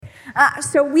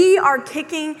So we are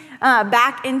kicking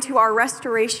back into our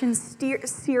restoration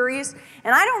series,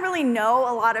 and I don't really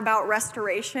know a lot about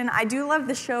restoration. I do love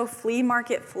the show Flea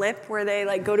Market Flip, where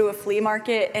they go to a flea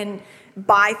market and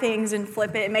buy things and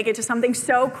flip it and make it to something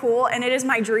so cool, and it is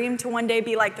my dream to one day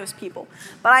be like those people.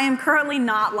 But I am currently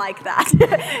not like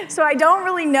that. So I don't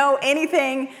really know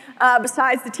anything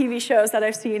besides the TV shows that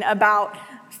I've seen about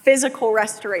physical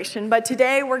restoration. But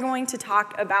today we're going to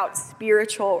talk about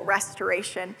spiritual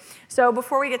restoration. So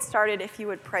before we get started, if you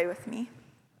would pray with me.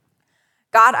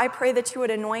 God, I pray that you would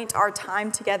anoint our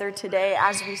time together today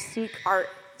as we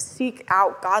seek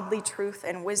out godly truth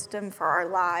and wisdom for our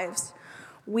lives.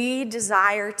 We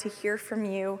desire to hear from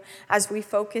you as we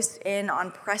focus in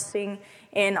on pressing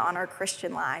in on our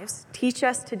Christian lives. Teach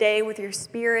us today with your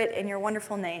Spirit in your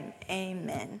wonderful name.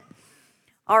 Amen.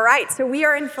 All right, so we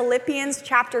are in Philippians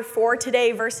chapter 4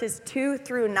 today, verses 2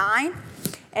 through 9,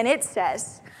 and it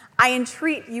says, I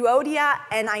entreat Euodia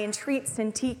and I entreat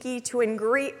Syntyche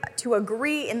to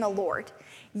agree in the Lord.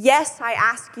 Yes, I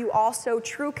ask you also,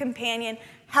 true companion,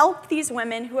 help these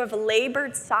women who have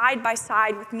labored side by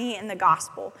side with me in the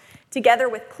gospel, together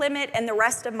with Clement and the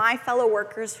rest of my fellow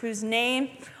workers whose names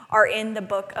are in the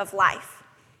book of life.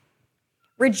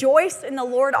 Rejoice in the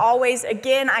Lord always.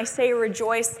 Again, I say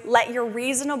rejoice. Let your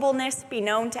reasonableness be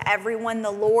known to everyone.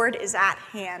 The Lord is at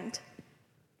hand.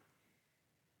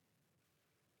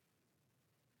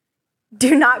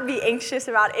 Do not be anxious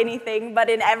about anything,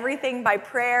 but in everything by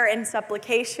prayer and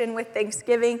supplication with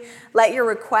thanksgiving, let your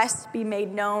requests be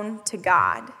made known to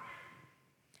God.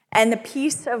 And the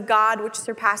peace of God, which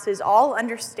surpasses all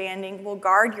understanding, will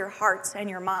guard your hearts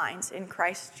and your minds in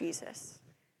Christ Jesus.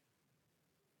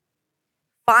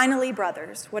 Finally,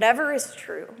 brothers, whatever is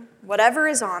true, whatever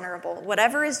is honorable,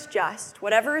 whatever is just,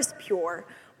 whatever is pure,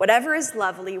 whatever is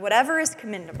lovely, whatever is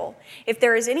commendable, if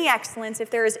there is any excellence, if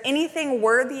there is anything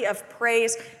worthy of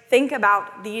praise, think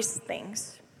about these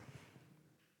things.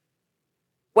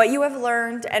 What you have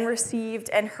learned and received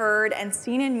and heard and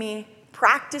seen in me,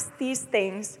 practice these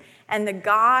things, and the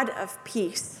God of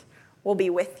peace will be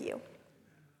with you.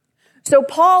 So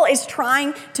Paul is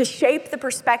trying to shape the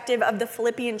perspective of the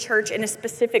Philippian church in a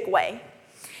specific way,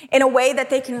 in a way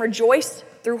that they can rejoice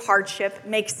through hardship,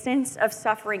 make sense of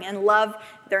suffering, and love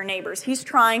their neighbors. He's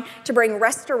trying to bring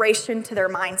restoration to their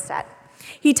mindset.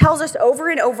 He tells us over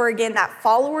and over again that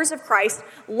followers of Christ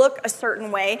look a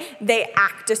certain way, they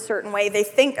act a certain way, they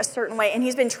think a certain way, and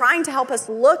he's been trying to help us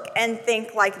look and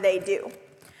think like they do.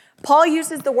 Paul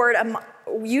uses the word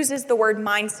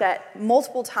mindset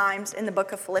multiple times in the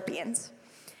book of Philippians.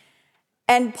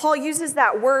 And Paul uses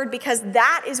that word because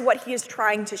that is what he is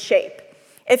trying to shape.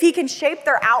 If he can shape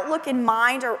their outlook and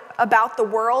mind about the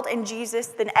world and Jesus,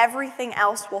 then everything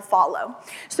else will follow.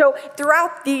 So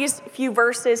throughout these few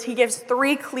verses, he gives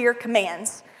 3 clear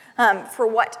commands for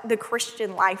what the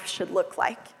Christian life should look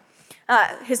like.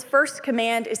 His first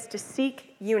command is to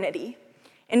seek unity.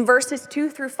 In verses 2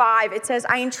 through 5, it says,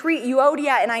 I entreat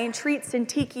Euodia and I entreat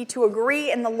Syntyche to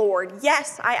agree in the Lord.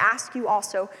 Yes, I ask you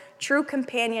also, true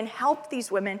companion, help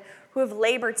these women who have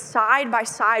labored side by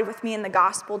side with me in the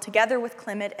gospel, together with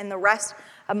Clement and the rest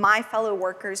of my fellow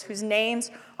workers whose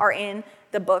names are in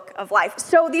the book of life.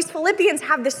 So these Philippians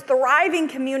have this thriving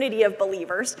community of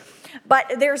believers, but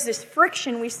there's this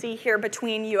friction we see here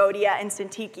between Euodia and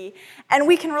Syntyche, and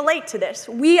we can relate to this.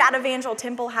 We at Evangel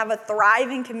Temple have a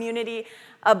thriving community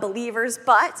of believers,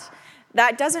 but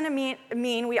that doesn't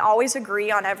mean we always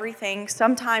agree on everything.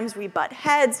 Sometimes we butt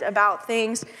heads about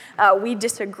things. We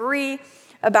disagree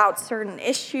about certain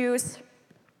issues.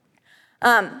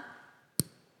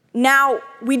 Now,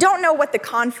 we don't know what the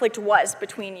conflict was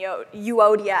between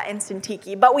Euodia and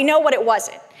Syntyche, but we know what it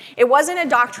wasn't. It wasn't a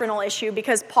doctrinal issue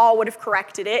because Paul would have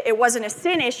corrected it. It wasn't a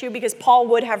sin issue because Paul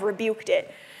would have rebuked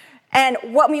it. And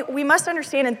what we must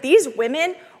understand is these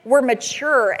women were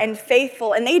mature and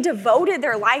faithful, and they devoted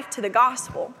their life to the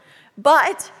gospel.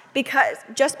 But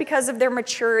because of their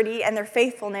maturity and their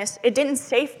faithfulness, it didn't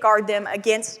safeguard them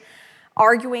against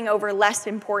arguing over less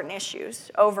important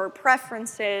issues, over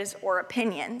preferences or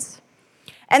opinions.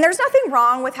 And there's nothing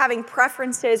wrong with having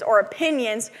preferences or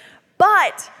opinions,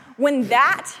 but when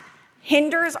that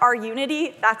hinders our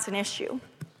unity, that's an issue.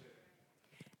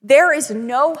 There is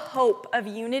no hope of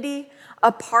unity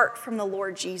apart from the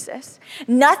Lord Jesus.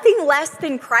 Nothing less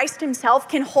than Christ himself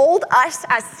can hold us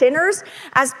as sinners,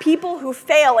 as people who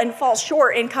fail and fall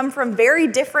short and come from very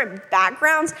different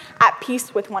backgrounds, at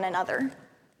peace with one another.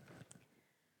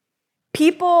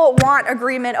 People want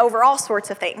agreement over all sorts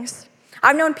of things.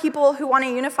 I've known people who want to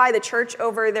unify the church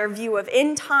over their view of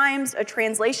end times, a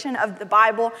translation of the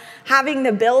Bible, having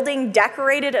the building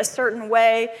decorated a certain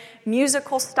way,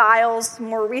 musical styles,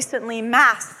 more recently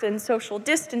masks and social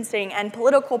distancing and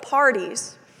political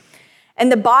parties.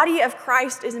 And the body of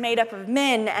Christ is made up of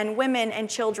men and women and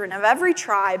children of every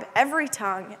tribe, every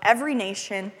tongue, every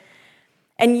nation.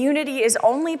 And unity is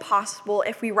only possible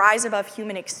if we rise above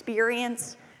human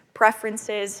experience,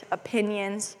 preferences,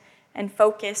 opinions, and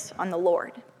focus on the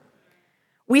Lord.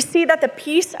 We see that the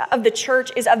peace of the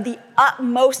church is of the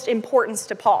utmost importance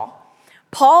to Paul.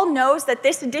 Paul knows that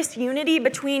this disunity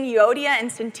between Euodia and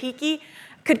Syntyche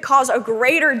could cause a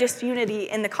greater disunity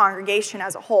in the congregation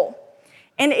as a whole.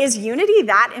 And is unity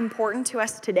that important to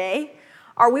us today?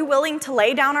 Are we willing to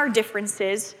lay down our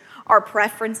differences, our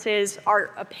preferences,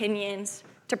 our opinions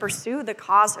to pursue the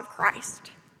cause of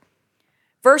Christ?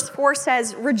 Verse 4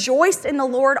 says, "Rejoice in the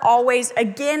Lord always.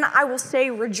 Again, I will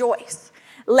say rejoice.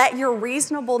 Let your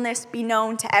reasonableness be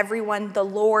known to everyone. The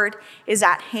Lord is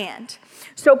at hand."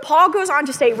 So Paul goes on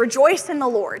to say, rejoice in the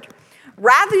Lord.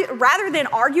 Rather than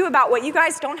argue about what you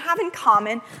guys don't have in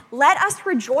common, let us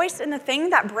rejoice in the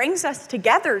thing that brings us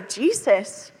together,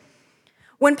 Jesus.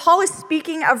 When Paul is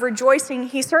speaking of rejoicing,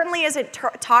 he certainly isn't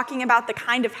talking about the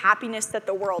kind of happiness that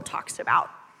the world talks about.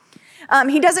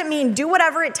 He doesn't mean do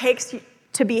whatever it takes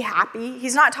to be happy.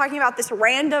 He's not talking about this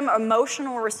random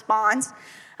emotional response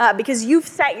because you've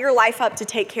set your life up to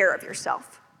take care of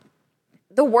yourself.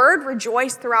 The word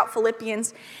rejoice throughout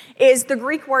Philippians is the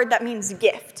Greek word that means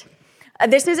gift.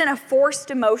 This isn't a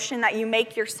forced emotion that you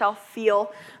make yourself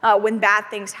feel when bad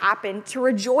things happen. To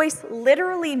rejoice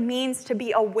literally means to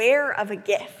be aware of a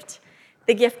gift.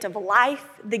 The gift of life,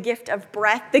 the gift of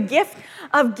breath, the gift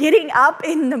of getting up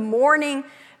in the morning.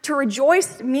 To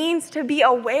rejoice means to be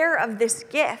aware of this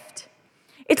gift.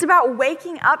 It's about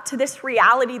waking up to this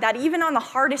reality that even on the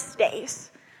hardest days,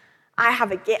 I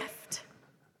have a gift.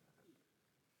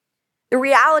 The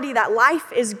reality that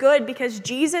life is good because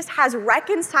Jesus has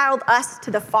reconciled us to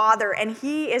the Father and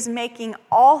he is making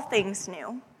all things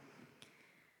new.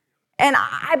 And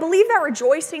I believe that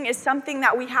rejoicing is something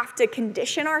that we have to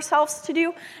condition ourselves to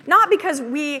do, not because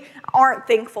we aren't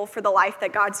thankful for the life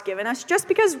that God's given us, just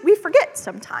because we forget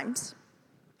sometimes.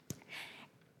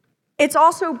 It's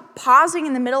also pausing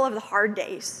in the middle of the hard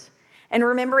days and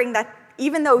remembering that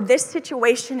even though this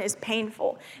situation is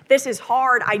painful, this is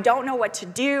hard, I don't know what to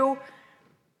do,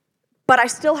 but I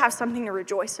still have something to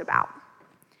rejoice about.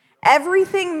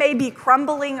 Everything may be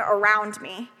crumbling around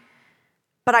me,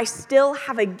 but I still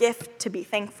have a gift to be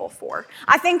thankful for.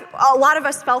 I think a lot of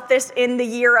us felt this in the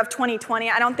year of 2020.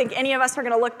 I don't think any of us are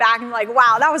going to look back and be like,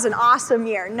 wow, that was an awesome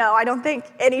year. No, I don't think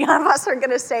any of us are going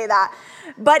to say that.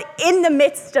 But in the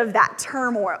midst of that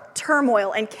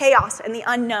turmoil and chaos and the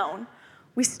unknown,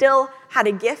 we still had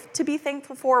a gift to be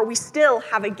thankful for. We still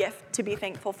have a gift to be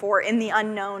thankful for in the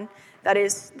unknown that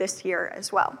is this year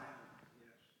as well.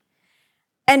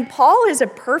 And Paul is a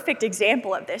perfect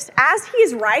example of this. As he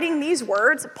is writing these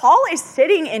words, Paul is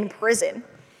sitting in prison.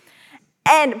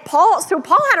 And Paul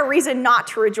had a reason not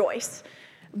to rejoice.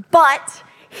 But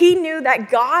he knew that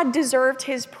God deserved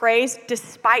his praise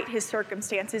despite his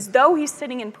circumstances. Though he's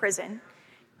sitting in prison,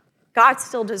 God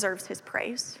still deserves his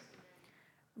praise.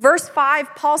 Verse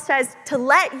 5, Paul says, to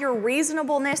let your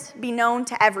reasonableness be known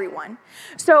to everyone.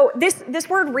 So this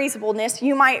word reasonableness,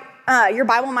 your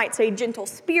Bible might say gentle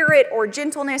spirit or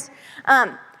gentleness.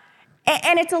 And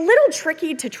it's a little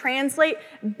tricky to translate.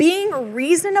 Being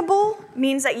reasonable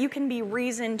means that you can be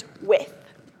reasoned with.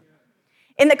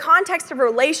 In the context of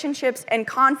relationships and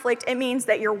conflict, it means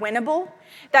that you're winnable,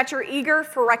 that you're eager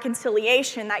for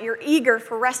reconciliation, that you're eager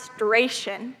for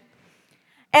restoration.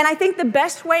 And I think the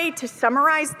best way to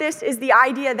summarize this is the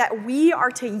idea that we are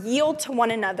to yield to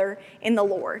one another in the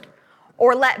Lord,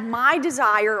 or let my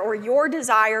desire or your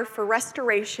desire for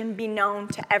restoration be known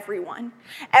to everyone.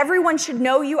 Everyone should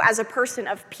know you as a person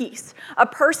of peace, a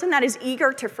person that is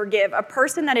eager to forgive, a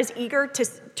person that is eager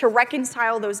to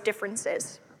reconcile those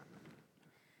differences.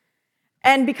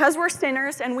 And because we're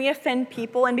sinners and we offend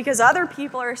people, and because other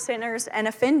people are sinners and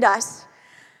offend us,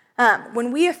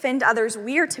 when we offend others,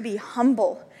 we are to be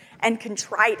humble and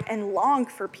contrite and long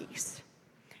for peace.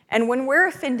 And when we're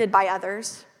offended by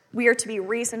others, we are to be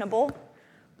reasonable,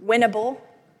 winnable,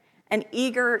 and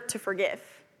eager to forgive.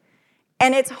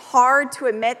 And it's hard to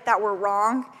admit that we're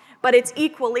wrong, but it's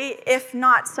equally, if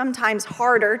not sometimes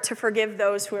harder, to forgive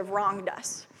those who have wronged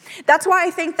us. That's why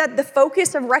I think that the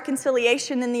focus of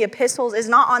reconciliation in the epistles is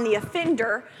not on the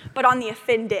offender, but on the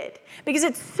offended. Because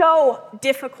it's so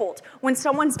difficult when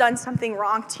someone's done something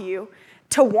wrong to you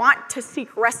to want to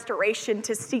seek restoration,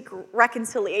 to seek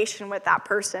reconciliation with that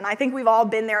person. I think we've all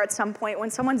been there at some point when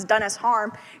someone's done us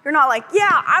harm. You're not like,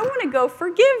 yeah, I want to go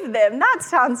forgive them. That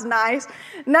sounds nice.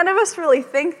 None of us really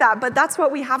think that, but that's what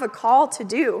we have a call to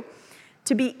do,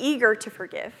 to be eager to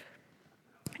forgive,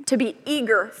 to be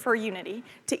eager for unity,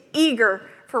 to eager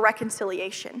for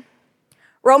reconciliation.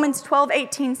 Romans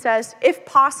 12:18 says, if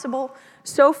possible,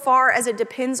 so far as it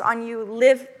depends on you,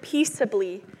 live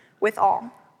peaceably with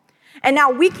all. And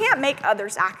now we can't make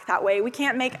others act that way. We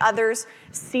can't make others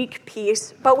seek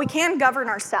peace, but we can govern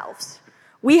ourselves.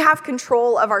 We have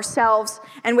control of ourselves,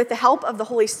 and with the help of the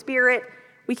Holy Spirit,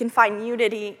 we can find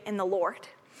unity in the Lord.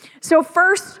 So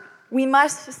first, we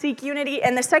must seek unity,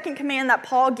 and the second command that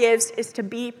Paul gives is to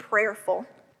be prayerful.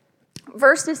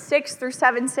 Verses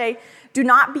 6-7 say, do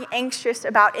not be anxious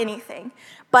about anything,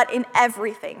 but in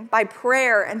everything, by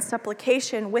prayer and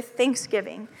supplication with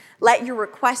thanksgiving, let your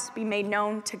requests be made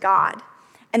known to God.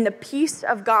 And the peace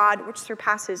of God, which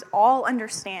surpasses all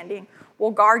understanding,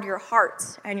 will guard your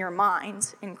hearts and your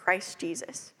minds in Christ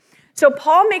Jesus. So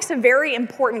Paul makes a very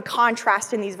important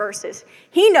contrast in these verses.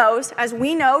 He knows, as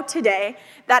we know today,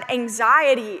 that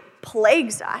anxiety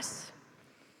plagues us.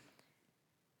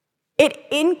 It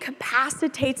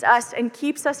incapacitates us and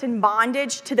keeps us in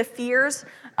bondage to the fears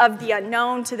of the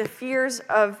unknown, to the fears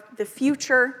of the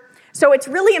future. So it's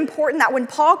really important that when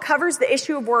Paul covers the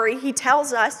issue of worry, he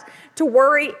tells us to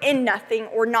worry in nothing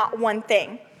or not one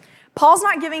thing. Paul's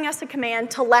not giving us a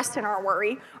command to lessen our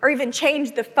worry or even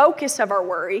change the focus of our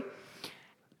worry.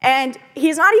 And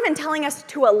he's not even telling us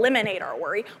to eliminate our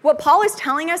worry. What Paul is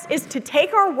telling us is to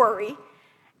take our worry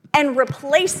and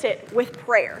replace it with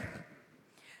prayer.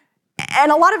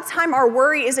 And a lot of time, our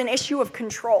worry is an issue of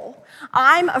control.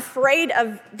 I'm afraid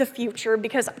of the future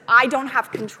because I don't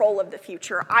have control of the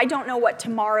future. I don't know what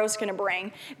tomorrow's going to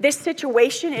bring. This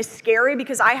situation is scary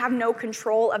because I have no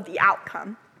control of the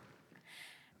outcome.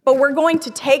 But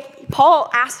Paul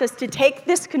asks us to take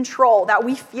this control that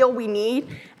we feel we need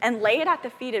and lay it at the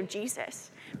feet of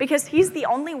Jesus, because he's the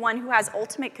only one who has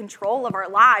ultimate control of our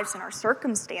lives and our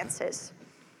circumstances.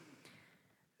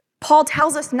 Paul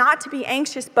tells us not to be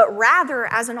anxious, but rather,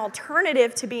 as an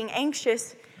alternative to being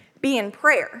anxious, be in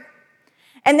prayer.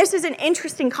 And this is an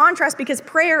interesting contrast because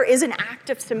prayer is an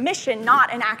act of submission,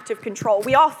 not an act of control.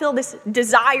 We all feel this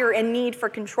desire and need for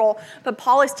control, but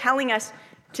Paul is telling us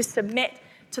to submit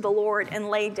to the Lord and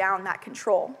lay down that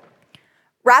control.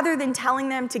 Rather than telling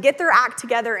them to get their act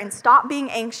together and stop being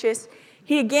anxious,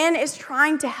 he again is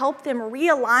trying to help them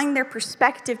realign their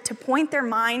perspective to point their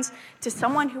minds to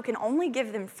someone who can only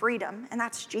give them freedom, and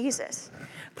that's Jesus.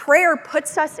 Prayer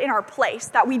puts us in our place,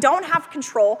 that we don't have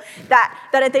control, that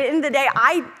at the end of the day,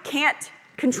 I can't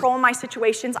control my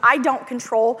situations, I don't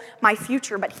control my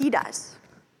future, but he does.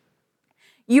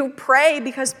 You pray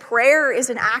because prayer is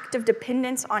an act of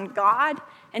dependence on God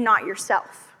and not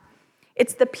yourself.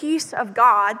 It's the peace of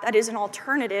God that is an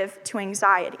alternative to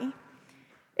anxiety.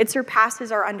 It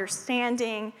surpasses our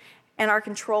understanding and our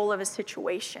control of a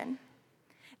situation.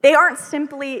 They aren't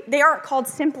called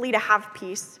simply to have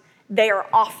peace. They are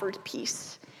offered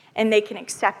peace, and they can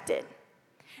accept it.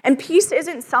 And peace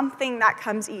isn't something that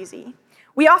comes easy.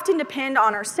 We often depend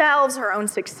on ourselves, our own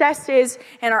successes,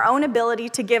 and our own ability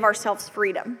to give ourselves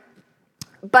freedom.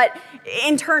 But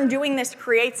in turn, doing this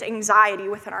creates anxiety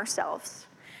within ourselves.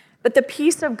 But the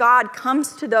peace of God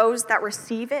comes to those that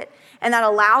receive it and that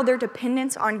allow their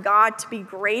dependence on God to be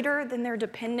greater than their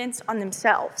dependence on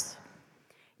themselves.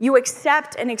 You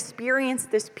accept and experience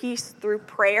this peace through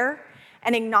prayer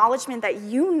and acknowledgement that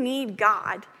you need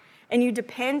God and you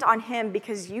depend on him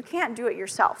because you can't do it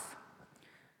yourself.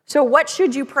 So what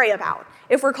should you pray about?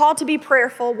 If we're called to be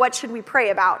prayerful, what should we pray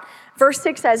about? Verse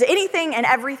 6 says, anything and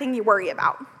everything you worry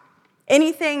about.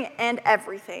 Anything and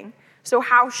everything. So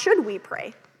how should we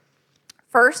pray?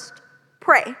 First,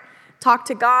 pray. Talk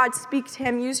to God, speak to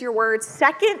him, use your words.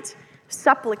 Second,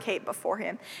 supplicate before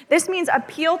him. This means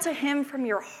appeal to him from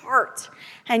your heart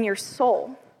and your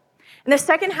soul. And the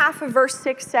second half of verse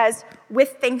 6 says,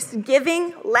 with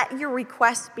thanksgiving, let your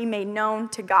requests be made known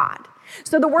to God.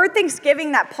 So the word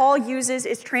thanksgiving that Paul uses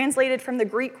is translated from the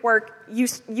Greek word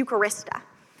Eucharista.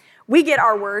 We get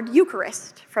our word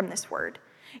Eucharist from this word.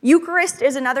 Eucharist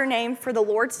is another name for the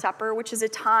Lord's Supper, which is a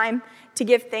time to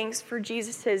give thanks for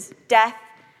Jesus' death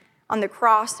on the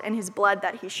cross and his blood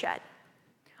that he shed.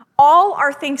 All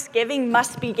our thanksgiving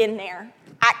must begin there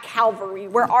at Calvary,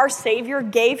 where our Savior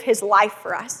gave his life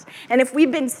for us. And if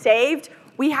we've been saved,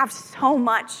 we have so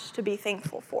much to be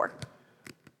thankful for.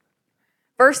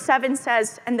 Verse 7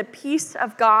 says, and the peace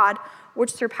of God,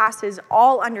 which surpasses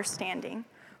all understanding,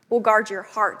 will guard your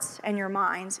hearts and your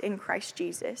minds in Christ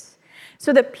Jesus.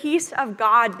 So the peace of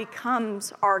God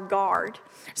becomes our guard.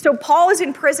 So Paul is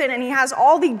in prison and he has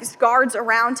all these guards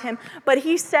around him, but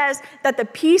he says that the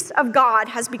peace of God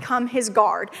has become his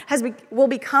guard, will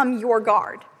become your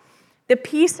guard. The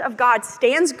peace of God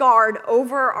stands guard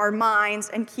over our minds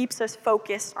and keeps us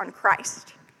focused on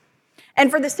Christ. And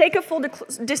for the sake of full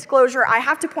disclosure, I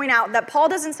have to point out that Paul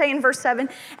doesn't say in verse 7,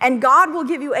 and God will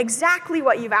give you exactly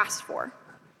what you've asked for.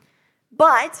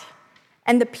 But,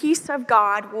 and the peace of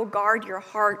God will guard your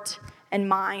heart and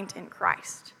mind in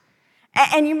Christ.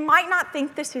 And you might not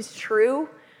think this is true,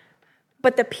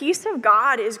 but the peace of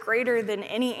God is greater than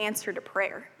any answer to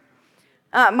prayer.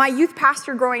 My youth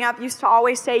pastor growing up used to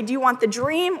always say, do you want the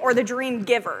dream or the dream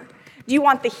giver? Do you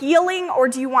want the healing or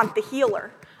do you want the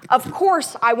healer? Of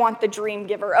course I want the dream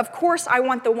giver. Of course I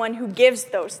want the one who gives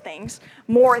those things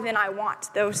more than I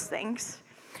want those things.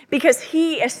 Because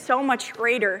he is so much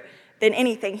greater than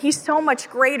anything. He's so much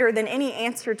greater than any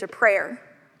answer to prayer.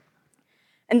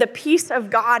 And the peace of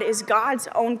God is God's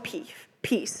own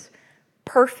peace.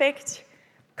 Perfect,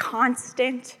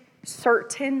 constant,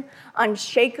 certain,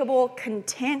 unshakable,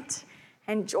 content,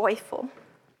 and joyful.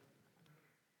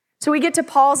 So we get to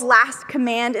Paul's last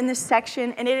command in this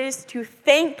section, and it is to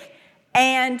think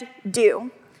and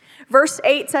do. Verse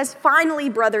 8 says, finally,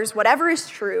 brothers, whatever is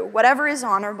true, whatever is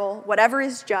honorable, whatever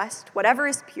is just, whatever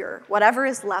is pure, whatever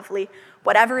is lovely,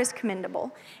 whatever is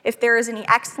commendable, if there is any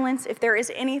excellence, if there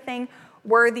is anything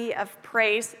worthy of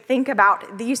praise, think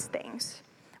about these things.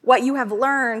 What you have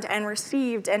learned and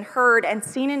received and heard and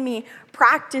seen in me,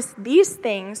 practice these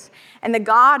things, and the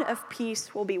God of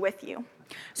peace will be with you.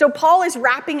 So Paul is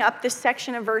wrapping up this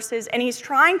section of verses, and he's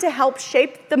trying to help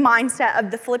shape the mindset of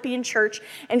the Philippian church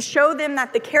and show them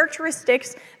that the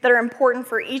characteristics that are important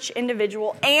for each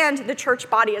individual and the church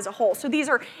body as a whole. So these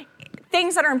are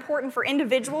things that are important for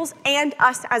individuals and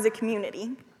us as a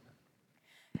community.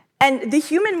 And the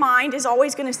human mind is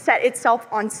always going to set itself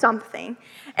on something.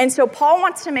 And so Paul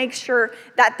wants to make sure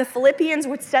that the Philippians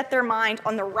would set their mind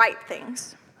on the right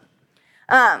things.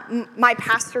 My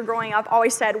pastor growing up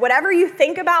always said, whatever you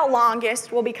think about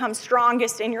longest will become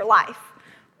strongest in your life.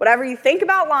 Whatever you think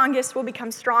about longest will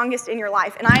become strongest in your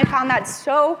life. And I have found that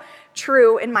so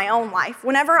true in my own life.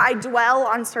 Whenever I dwell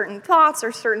on certain thoughts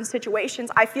or certain situations,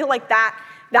 I feel like that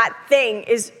thing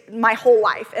is my whole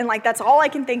life. And like that's all I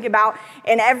can think about.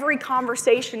 And every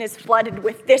conversation is flooded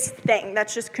with this thing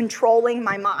that's just controlling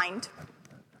my mind.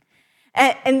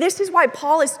 And this is why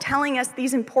Paul is telling us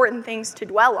these important things to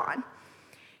dwell on.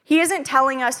 He isn't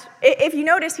telling us, if you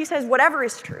notice, he says whatever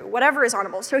is true, whatever is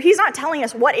honorable. So he's not telling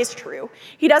us what is true.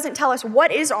 He doesn't tell us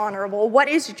what is honorable, what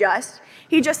is just.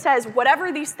 He just says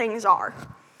whatever these things are.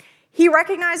 He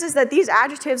recognizes that these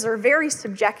adjectives are very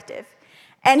subjective.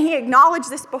 And he acknowledged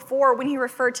this before when he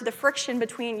referred to the friction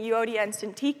between Euodia and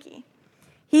Syntyche.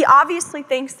 He obviously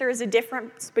thinks there is a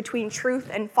difference between truth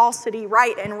and falsity,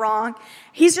 right and wrong.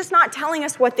 He's just not telling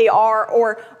us what they are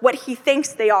or what he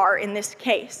thinks they are in this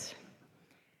case.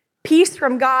 Peace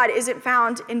from God isn't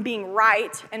found in being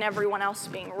right and everyone else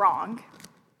being wrong.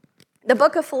 The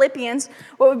book of Philippians,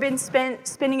 what we've been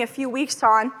spending a few weeks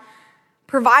on,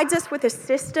 provides us with a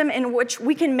system in which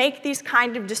we can make these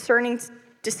kind of discerning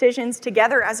decisions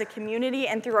together as a community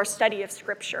and through our study of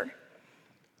Scripture.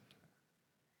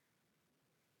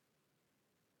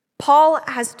 Paul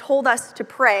has told us to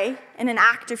pray in an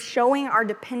act of showing our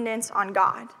dependence on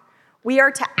God. We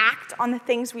are to act on the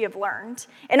things we have learned.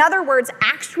 In other words,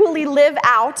 actually live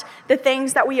out the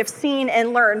things that we have seen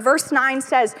and learned. Verse 9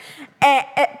 says,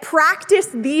 practice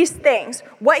these things.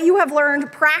 What you have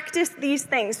learned, practice these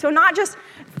things. So not just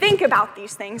think about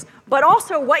these things, but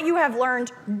also what you have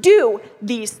learned, do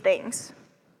these things.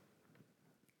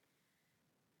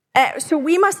 So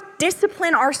we must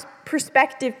discipline our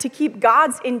perspective to keep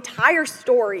God's entire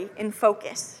story in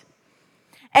focus.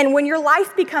 And when your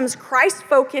life becomes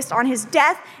Christ-focused on his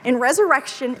death and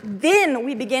resurrection, then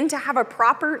we begin to have a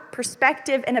proper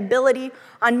perspective and ability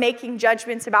on making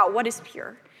judgments about what is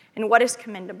pure and what is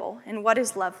commendable and what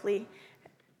is lovely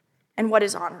and what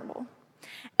is honorable.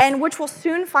 And which we'll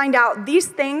soon find out these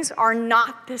things are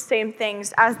not the same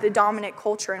things as the dominant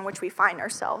culture in which we find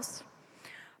ourselves.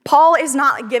 Paul is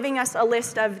not giving us a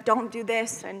list of don't do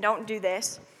this and don't do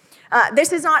this.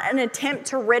 This is not an attempt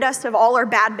to rid us of all our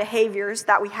bad behaviors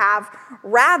that we have.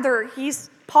 Rather,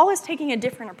 Paul is taking a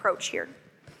different approach here.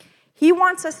 He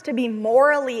wants us to be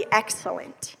morally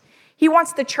excellent. He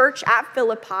wants the church at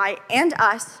Philippi and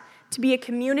us to be a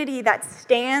community that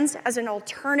stands as an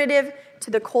alternative to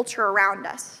the culture around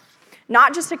us.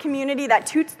 Not just a community that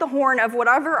toots the horn of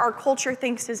whatever our culture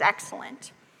thinks is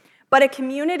excellent, but a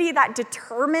community that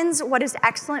determines what is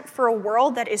excellent for a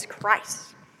world that is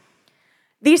Christ.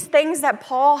 These things that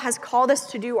Paul has called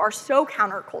us to do are so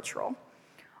countercultural.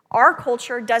 Our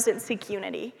culture doesn't seek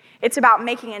unity. It's about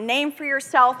making a name for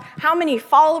yourself. How many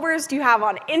followers do you have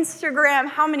on Instagram?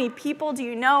 How many people do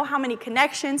you know? How many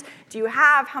connections do you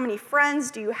have? How many friends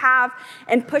do you have?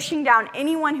 And pushing down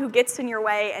anyone who gets in your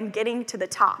way and getting to the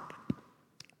top.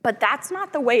 But that's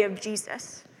not the way of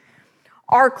Jesus.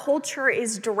 Our culture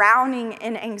is drowning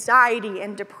in anxiety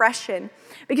and depression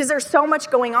because there's so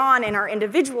much going on in our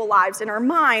individual lives, in our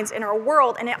minds, in our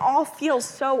world, and it all feels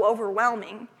so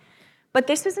overwhelming. But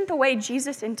this isn't the way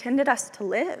Jesus intended us to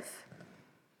live.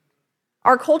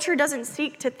 Our culture doesn't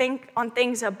seek to think on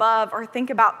things above or think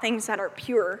about things that are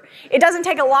pure. It doesn't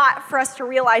take a lot for us to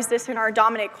realize this in our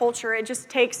dominant culture. It just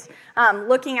takes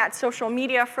looking at social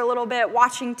media for a little bit,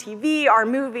 watching TV, our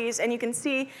movies, and you can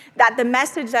see that the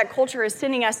message that culture is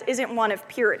sending us isn't one of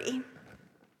purity.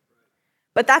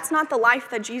 But that's not the life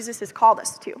that Jesus has called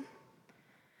us to.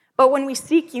 But when we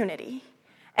seek unity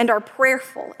and are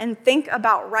prayerful and think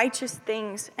about righteous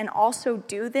things and also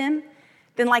do them,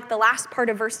 then like the last part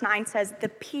of verse 9 says, the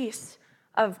peace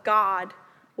of God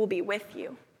will be with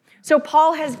you. So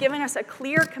Paul has given us a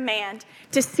clear command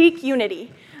to seek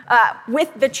unity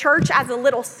with the church as a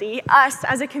little c, us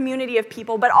as a community of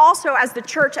people, but also as the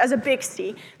church as a big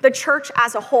C, the church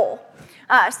as a whole.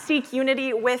 Seek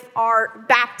unity with our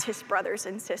Baptist brothers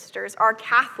and sisters, our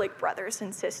Catholic brothers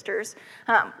and sisters.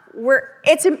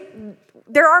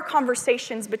 There are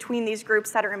conversations between these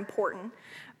groups that are important,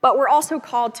 but we're also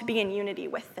called to be in unity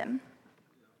with them.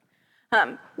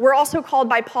 We're also called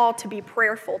by Paul to be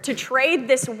prayerful, to trade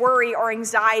this worry or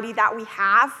anxiety that we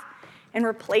have and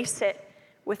replace it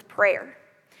with prayer.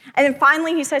 And then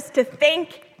finally, he says to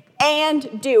think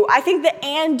and do. I think the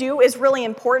and do is really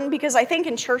important because I think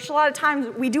in church a lot of times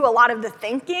we do a lot of the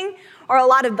thinking or a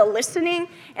lot of the listening,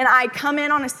 and I come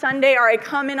in on a Sunday or I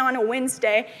come in on a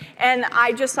Wednesday and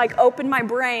I just open my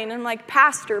brain and I'm like,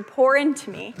 Pastor, pour into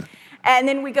me. And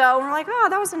then we go and we're like, oh,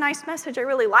 that was a nice message. I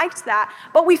really liked that.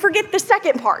 But we forget the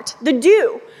second part, the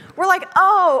do. We're like,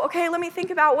 oh, okay, let me think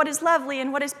about what is lovely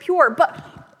and what is pure. But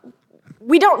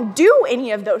we don't do any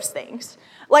of those things.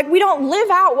 We don't live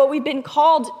out what we've been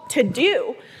called to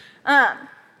do.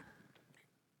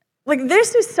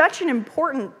 This is such an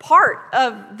important part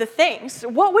of the things.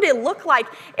 What would it look like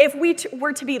if we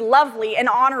were to be lovely and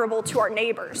honorable to our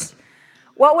neighbors?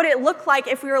 What would it look like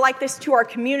if we were like this to our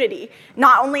community?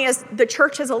 Not only as the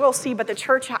church as a little c, but the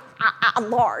church at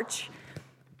large.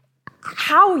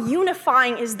 How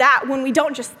unifying is that when we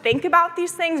don't just think about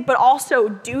these things, but also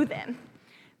do them?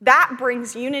 That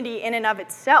brings unity in and of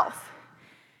itself.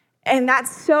 And that's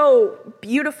so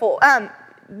beautiful.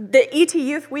 The ET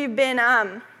Youth,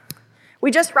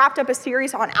 we just wrapped up a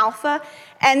series on Alpha.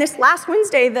 And this last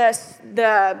Wednesday,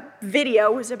 the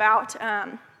video was about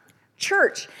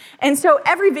church. And so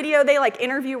every video, they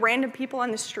interview random people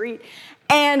on the street.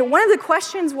 And one of the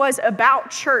questions was about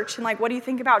church and what do you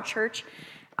think about church?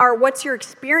 Or what's your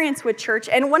experience with church?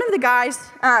 And one of the guys,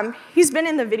 he's been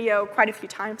in the video quite a few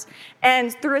times,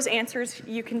 and through his answers,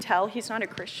 you can tell he's not a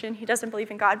Christian. He doesn't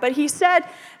believe in God. But he said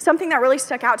something that really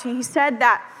stuck out to me. He said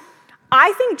that,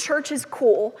 I think church is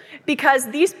cool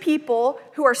because these people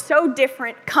who are so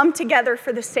different come together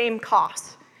for the same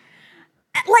cause.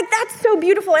 That's so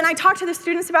beautiful. And I talked to the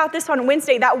students about this on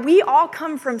Wednesday, that we all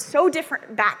come from so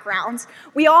different backgrounds.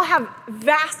 We all have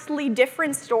vastly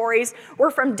different stories. We're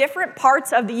from different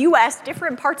parts of the U.S.,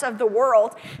 different parts of the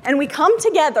world, and we come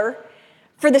together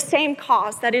for the same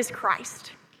cause, that is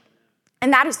Christ.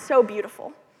 And that is so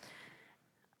beautiful.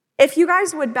 If you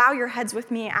guys would bow your heads with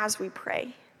me as we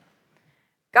pray.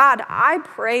 God, I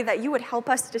pray that you would help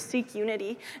us to seek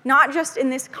unity, not just in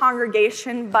this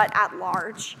congregation, but at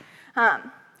large.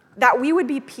 That we would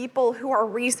be people who are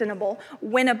reasonable,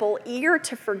 winnable, eager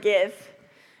to forgive,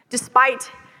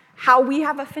 despite how we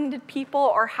have offended people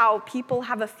or how people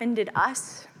have offended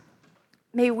us.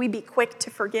 May we be quick to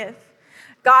forgive.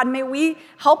 God, may we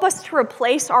help us to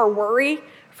replace our worry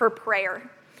for prayer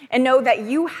and know that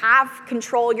you have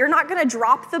control. You're not going to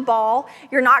drop the ball.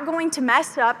 You're not going to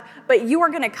mess up, but you are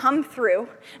going to come through.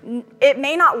 It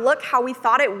may not look how we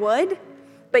thought it would,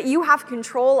 but you have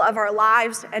control of our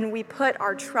lives, and we put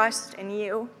our trust in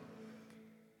you.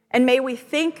 And may we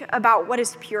think about what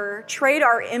is pure, trade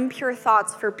our impure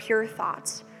thoughts for pure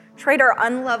thoughts, trade our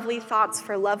unlovely thoughts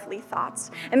for lovely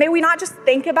thoughts. And may we not just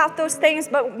think about those things,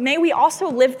 but may we also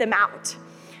live them out.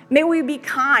 May we be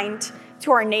kind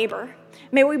to our neighbor.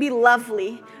 May we be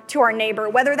lovely to our neighbor,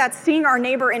 whether that's seeing our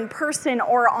neighbor in person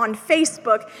or on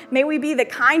Facebook. May we be the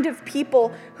kind of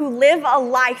people who live a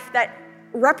life that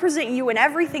represent you in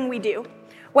everything we do,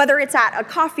 whether it's at a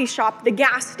coffee shop, the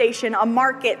gas station, a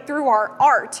market, through our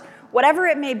art, Whatever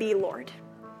it may be, Lord,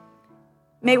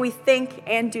 may we think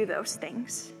and do those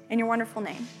things. In your wonderful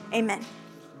name, amen.